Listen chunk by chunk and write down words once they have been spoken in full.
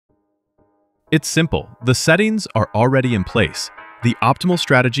It's simple. The settings are already in place. The optimal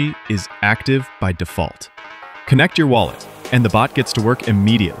strategy is active by default. Connect your wallet, and the bot gets to work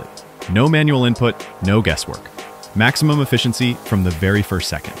immediately. No manual input, no guesswork. Maximum efficiency from the very first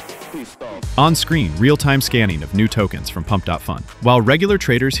second. On screen, real-time scanning of new tokens from Pump.Fun. While regular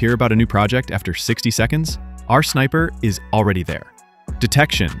traders hear about a new project after 60 seconds, our sniper is already there.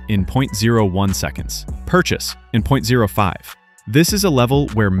 Detection in 0.01 seconds. Purchase in 0.05. This is a level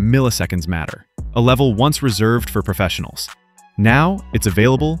where milliseconds matter, a level once reserved for professionals. Now, it's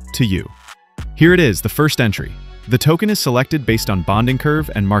available to you. Here it is, the first entry. The token is selected based on bonding curve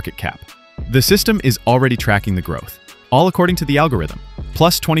and market cap. The system is already tracking the growth, all according to the algorithm.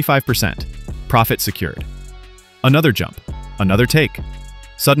 Plus 25%. Profit secured. Another jump. Another take.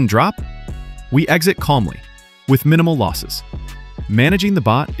 Sudden drop? We exit calmly, with minimal losses. Managing the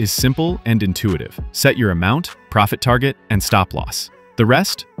bot is simple and intuitive. Set your amount, profit target, and stop loss. The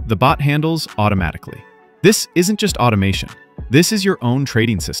rest, the bot handles automatically. This isn't just automation. This is your own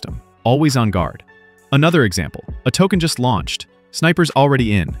trading system, always on guard. Another example, a token just launched. Sniper's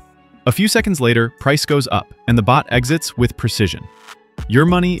already in. A few seconds later, price goes up, and the bot exits with precision. Your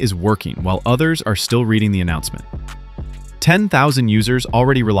money is working while others are still reading the announcement. 10,000 users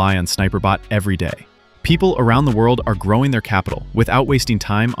already rely on Sniper Bot every day. People around the world are growing their capital without wasting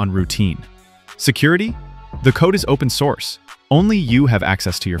time on routine. Security? The code is open source. Only you have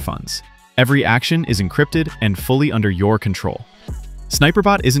access to your funds. Every action is encrypted and fully under your control. Sniper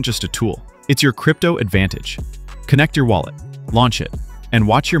Bot isn't just a tool, it's your crypto advantage. Connect your wallet, launch it, and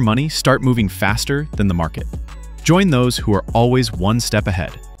watch your money start moving faster than the market. Join those who are always one step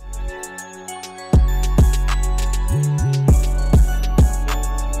ahead.